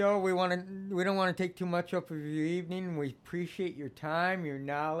this show. We don't want to take too much up of your evening. We appreciate your time, your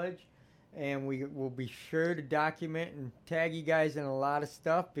knowledge, and we will be sure to document and tag you guys in a lot of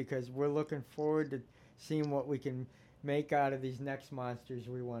stuff, because we're looking forward to seeing what we can make out of these next monsters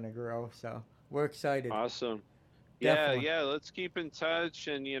we want to grow. So we're excited. Awesome. Definitely. Yeah, let's keep in touch,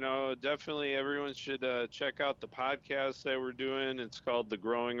 and definitely everyone should check out the podcast that we're doing. It's called The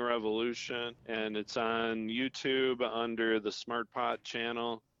Growing Revolution, and it's on YouTube under the Smart Pot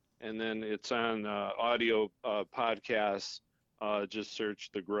channel, and then it's on audio podcasts. Just search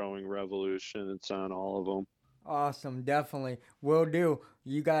The Growing Revolution. It's on all of them. Awesome, definitely. Will do.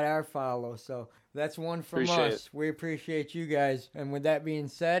 You got our follow, so that's one from us. We appreciate you guys, and with that being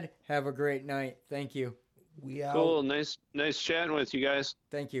said, have a great night. Thank you. We out. Cool. Nice chatting with you guys.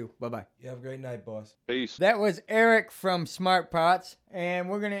 Thank you. Bye-bye. You have a great night, boss. Peace. That was Eric from Smart Pots, and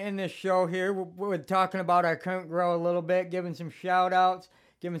we're going to end this show here. We're talking about our current grow a little bit, giving some shout-outs,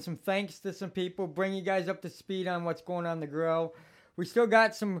 giving some thanks to some people, bring you guys up to speed on what's going on in the grow. We still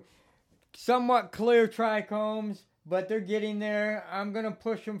got some somewhat clear trichomes, but they're getting there. I'm going to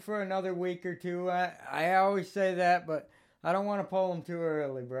push them for another week or two. I always say that, but I don't want to pull them too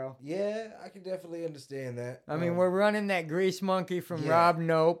early, bro. Yeah, I can definitely understand that. I mean, we're running that Grease Monkey from Rob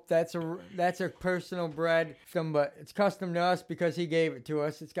Nope. That's a personal bread, but it's custom to us because he gave it to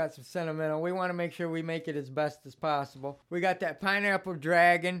us. It's got some sentimental. We want to make sure we make it as best as possible. We got that Pineapple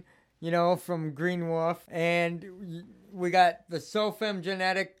Dragon, from Green Wolf, and we got the Sofem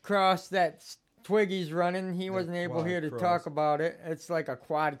genetic cross that's Twiggy's running. He wasn't able here to talk about it. It's like a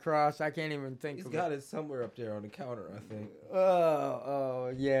quad cross. I can't even think of it. He's got it somewhere up there on the counter, I think.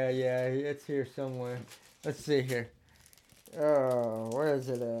 Oh, yeah. It's here somewhere. Let's see here. Oh, where is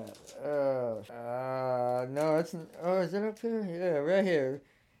it at? No, it's... Oh, is it up here? Yeah, right here.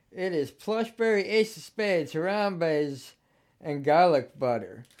 It is Plushberry, Ace of Spades, Harambe's, and garlic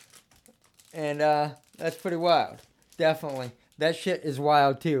butter. And that's pretty wild. Definitely. That shit is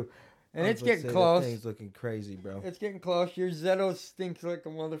wild, too. And it's getting close. That thing's looking crazy, bro. It's getting close. Your Zetto stinks like a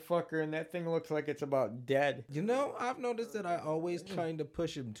motherfucker, and that thing looks like it's about dead. I've noticed that I always kind of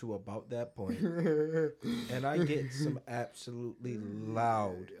push him to about that point. And I get some absolutely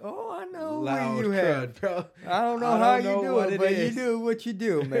loud. Oh, I know loud what you have, bro. I don't know how you do it, but you do what you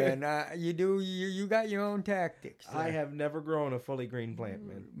do, man. You got your own tactics. I have never grown a fully green plant,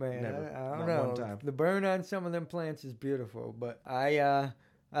 man. Never. I don't Not know. one time. The burn on some of them plants is beautiful, but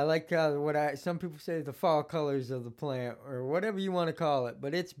I like some people say the fall colors of the plant or whatever you want to call it,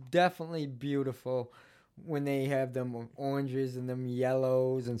 but it's definitely beautiful when they have them oranges and them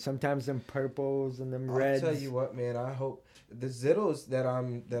yellows and sometimes them purples and them reds. I'll tell you what, man. I hope the Zittos that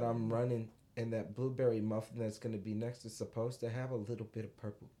I'm running and that blueberry muffin that's going to be next is supposed to have a little bit of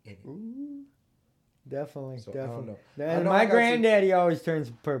purple in it. Ooh. Definitely. I don't know. And my granddaddy always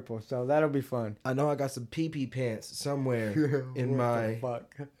turns purple, so that'll be fun. I know I got some pee pants somewhere in my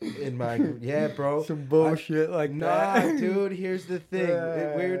fuck? bro. Some bullshit like that. Nah, dude, here's the thing.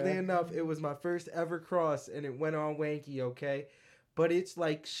 Weirdly enough, it was my first ever cross and it went on wanky, okay? But it's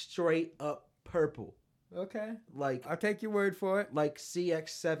like straight up purple. Okay. Like I'll take your word for it. Like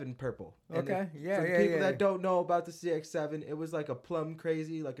CX7 purple. Okay. For people that don't know about the CX7, it was like a plum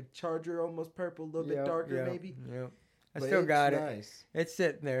crazy, like a Charger almost purple, a little bit darker maybe. Yeah. I still got it. Nice. It's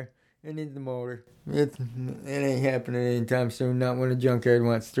sitting there. It needs the motor. It ain't happening anytime soon. Not when a junkyard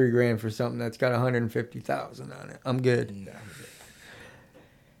wants $3,000 for something that's got 150,000 on it. I'm good. Nah.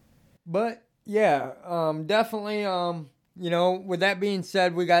 But yeah, definitely. With that being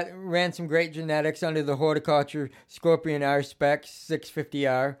said, we ran some great genetics under the Horticulture Scorpion R Spec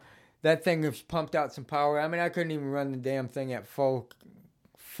 650R. That thing has pumped out some power. I mean, I couldn't even run the damn thing at full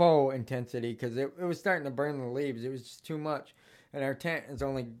intensity because it was starting to burn the leaves. It was just too much. And our tent is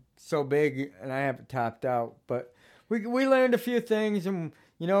only so big, and I have it topped out. But we learned a few things, and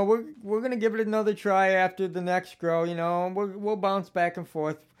we're gonna give it another try after the next grow. We'll bounce back and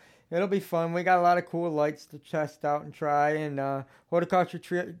forth. It'll be fun. We got a lot of cool lights to test out and try, and Horticulture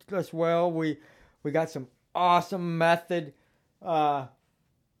treated us well. We got some awesome method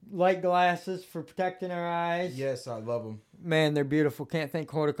light glasses for protecting our eyes. Yes, I love them. Man, they're beautiful. Can't thank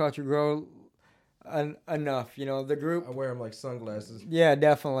Horticulture Grow enough. The group. I wear them like sunglasses. Yeah,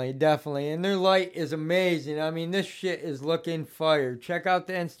 definitely. And their light is amazing. I mean, this shit is looking fire. Check out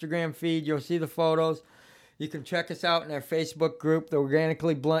the Instagram feed. You'll see the photos. You can check us out in our Facebook group, the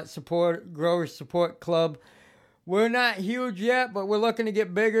Organically Blunt Growers Support Club. We're not huge yet, but we're looking to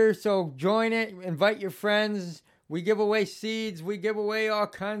get bigger, so join it. Invite your friends. We give away seeds. We give away all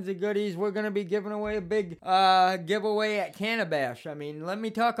kinds of goodies. We're going to be giving away a big giveaway at Cannabash. I mean, let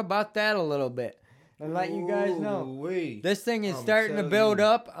me talk about that a little bit and let you guys know. This thing is starting to build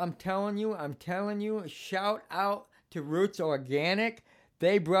up. I'm telling you. Shout out to Roots Organic.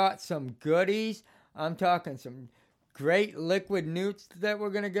 They brought some goodies. I'm talking some great liquid newts that we're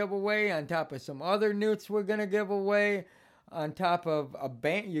going to give away on top of some other newts we're going to give away. On top of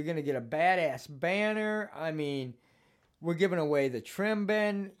you're going to get a badass banner. I mean, we're giving away the trim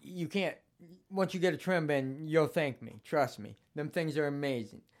bin. Once you get a trim bin, you'll thank me. Trust me. Them things are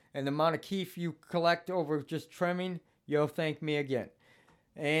amazing. And the amount of keef you collect over just trimming, you'll thank me again.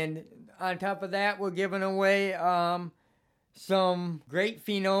 And on top of that, we're giving away some great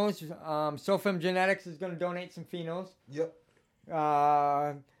phenos. Sofem Genetics is going to donate some phenos. Yep.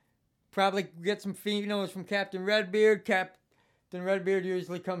 Probably get some phenos from Captain Redbeard. Captain Redbeard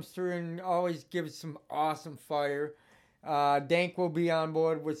usually comes through and always gives some awesome fire. Dank will be on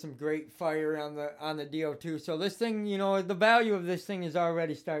board with some great fire on the deal too. So this thing, the value of this thing is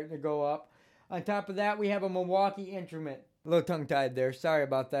already starting to go up. On top of that, we have a Milwaukee Instrument. A little tongue-tied there. Sorry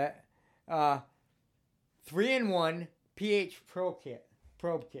about that. 3-in-1 pH probe kit.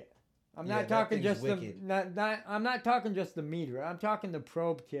 I'm not talking just I'm not talking just the meter. I'm talking the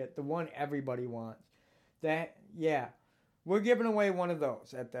probe kit, the one everybody wants. we're giving away one of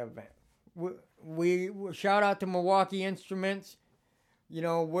those at the event. We shout out to Milwaukee Instruments. You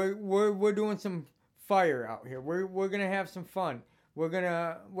know, we're doing some fire out here. We're gonna have some fun. We're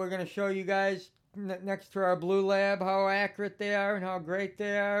gonna show you guys next to our Blue Lab how accurate they are and how great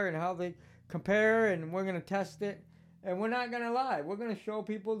they are and how they compare, and we're gonna test it. And we're not gonna lie. We're gonna show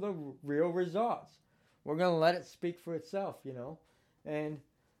people the real results. We're gonna let it speak for itself, you know. And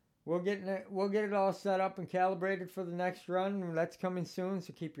we'll get it all set up and calibrated for the next run. That's coming soon,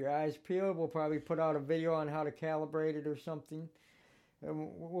 so keep your eyes peeled. We'll probably put out a video on how to calibrate it or something. And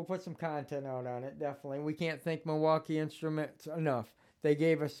we'll put some content out on it, definitely. We can't thank Milwaukee Instruments enough. They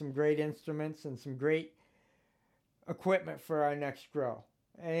gave us some great instruments and some great equipment for our next grow.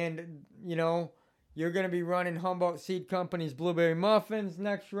 And, you know, you're going to be running Humboldt Seed Company's Blueberry Muffins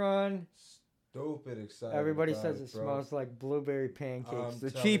next run. Stupid excited. Everybody says it smells like blueberry pancakes.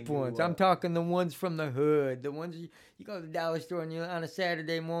 The cheap ones. I'm talking the ones from the hood. The ones you go to the dollar store and you on a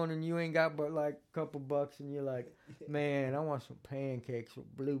Saturday morning you ain't got but like a couple bucks and you're like, man, I want some pancakes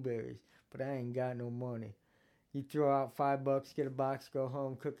with blueberries, but I ain't got no money. You throw out $5, get a box, go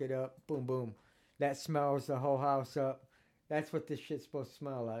home, cook it up, boom, boom. That smells the whole house up. That's what this shit's supposed to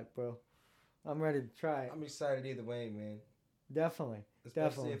smell like, bro. I'm ready to try it. I'm excited either way, man. Definitely.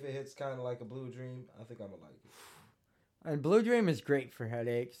 Especially if it hits kind of like a Blue Dream. I think I'm going to like it. And Blue Dream is great for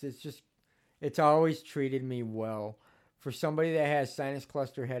headaches. It's always treated me well. For somebody that has sinus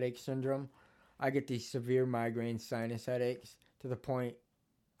cluster headache syndrome, I get these severe migraine sinus headaches to the point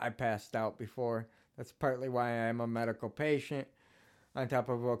I passed out before. That's partly why I'm a medical patient, on top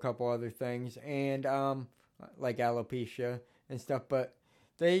of a couple other things, and like alopecia and stuff. But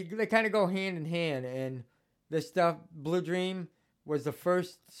they kind of go hand in hand. And this stuff, Blue Dream, was the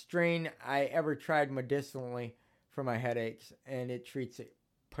first strain I ever tried medicinally for my headaches, and it treats it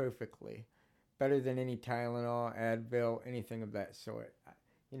perfectly. Better than any Tylenol, Advil, anything of that sort.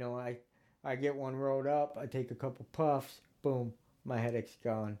 You know, I get one rolled up, I take a couple puffs, boom, my headache's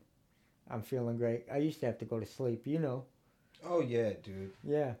gone. I'm feeling great. I used to have to go to sleep, you know. Oh, yeah, dude.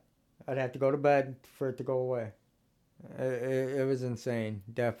 Yeah. I'd have to go to bed for it to go away. It was insane.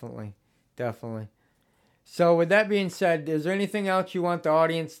 Definitely. So with that being said, is there anything else you want the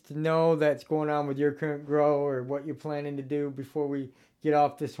audience to know that's going on with your current grow or what you're planning to do before we get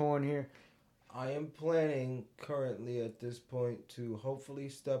off this horn here? I am planning currently at this point to hopefully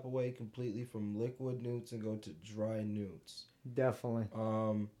step away completely from liquid newts and go to dry newts. Definitely.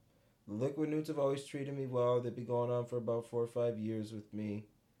 Liquid newts have always treated me well. They've been going on for about 4 or 5 years with me.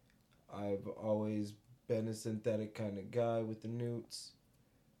 I've always been a synthetic kind of guy with the newts.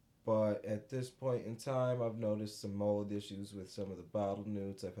 But at this point in time, I've noticed some mold issues with some of the bottled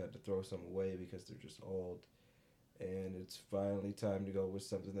newts. I've had to throw some away because they're just old. And it's finally time to go with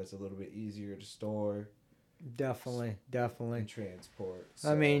something that's a little bit easier to store. Definitely. And transport.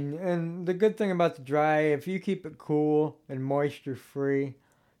 So. I mean, and the good thing about the dry, if you keep it cool and moisture free,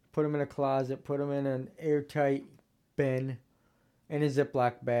 put them in a closet, put them in an airtight bin, in a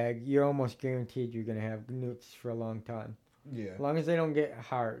Ziploc bag, you're almost guaranteed you're going to have newts for a long time. Yeah. As long as they don't get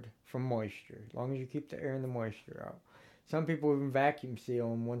hard from moisture. As long as you keep the air and the moisture out. Some people even vacuum seal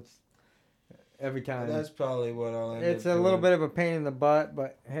them every time. And that's probably what I'll end up It's a little bit of a pain in the butt,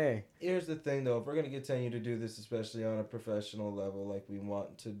 but hey. Here's the thing, though. If we're going to continue to do this, especially on a professional level like we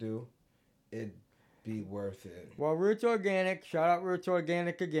want to do, it'd be worth it. Well, Roots Organic. Shout out Roots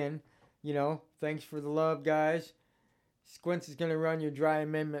Organic again. You know, thanks for the love, guys. Squints is going to run your dry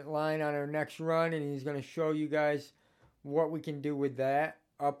amendment line on our next run, and he's going to show you guys what we can do with that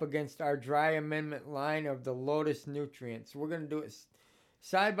up against our dry amendment line of the Lotus nutrients. We're going to do it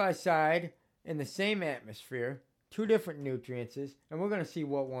side by side in the same atmosphere, 2 different nutrients, and we're going to see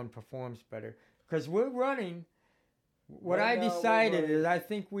what one performs better. Because we're running, what I decided is I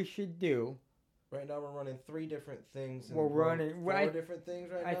think we should do. Right now we're running 3 different things. We're running 4 different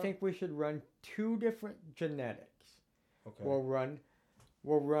things right now? I think we should run 2 different genetics. Okay. We'll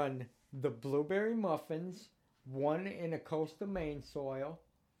run the blueberry muffins, one in a coastal Maine soil.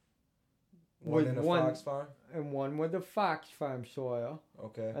 One in a Fox Farm? And one with a Fox Farm soil.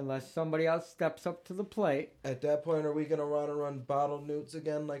 Okay. Unless somebody else steps up to the plate. At that point, are we going to run bottled newts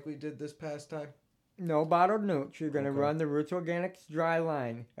again like we did this past time? No bottled newts. You're going to run the Roots Organics dry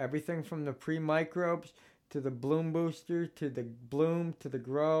line. Everything from the pre-microbes to the bloom booster to the bloom to the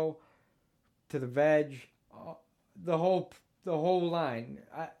grow to the veg. The whole line.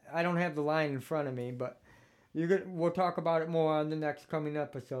 I don't have the line in front of me, but we'll talk about it more on the next coming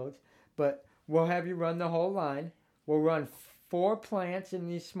episodes. But we'll have you run the whole line. We'll run 4 plants in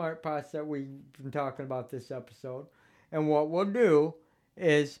these smart pots that we've been talking about this episode. And what we'll do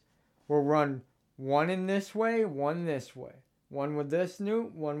is we'll run One in this way, one this way. One with this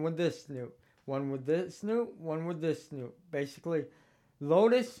snoot, one with this snoot. One with this snoot, one with this snoot. Basically,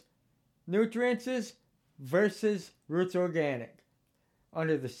 Lotus Nutrients versus Roots Organic.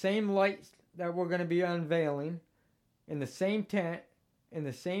 Under the same lights that we're going to be unveiling, in the same tent, in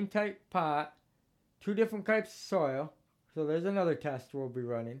the same type pot, 2 different types of soil. So there's another test we'll be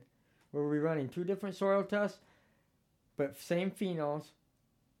running. We'll be running 2 different soil tests, but same phenols,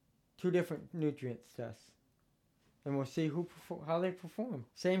 2 different nutrients tests. And we'll see how they perform.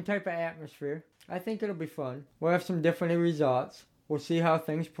 Same type of atmosphere. I think it'll be fun. We'll have some different results. We'll see how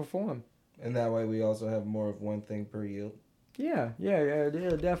things perform. And that way we also have more of one thing per yield. Yeah,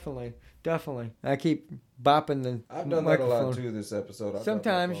 definitely. I keep bopping the I've done microphone. that a lot too this episode.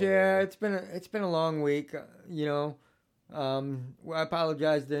 Sometimes, yeah, it's been a long week, you know. I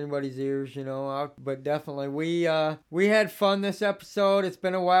apologize to anybody's ears, you know, but definitely we had fun this episode. It's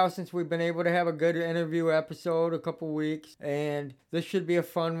been a while since we've been able to have a good interview episode, a couple weeks, and this should be a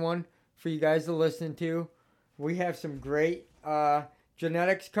fun one for you guys to listen to. We have some great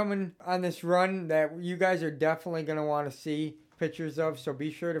genetics coming on this run that you guys are definitely going to want to see pictures of, so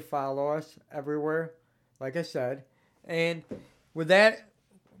be sure to follow us everywhere, like I said. And with that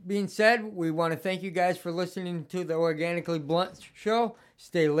being said, we want to thank you guys for listening to the Organically Blunt Show.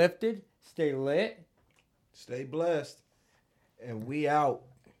 Stay lifted, stay lit, stay blessed, and we out.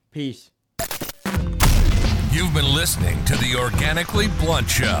 Peace. You've been listening to the Organically Blunt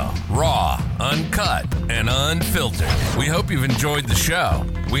Show. Raw, uncut, and unfiltered. We hope you've enjoyed the show.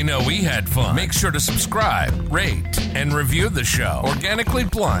 We know we had fun. Make sure to subscribe, rate, and review the show. Organically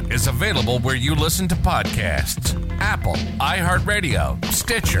Blunt is available where you listen to podcasts. Apple, iHeartRadio,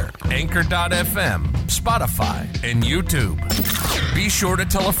 Stitcher, Anchor.fm, Spotify, and YouTube. Be sure to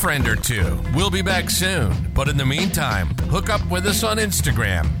tell a friend or two. We'll be back soon. But in the meantime, hook up with us on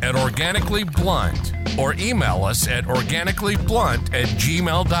Instagram at Organically Blunt or email us at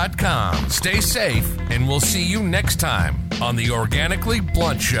organicallyblunt@gmail.com. Stay safe, and we'll see you next time on the Organically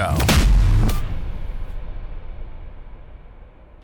Blunt Show.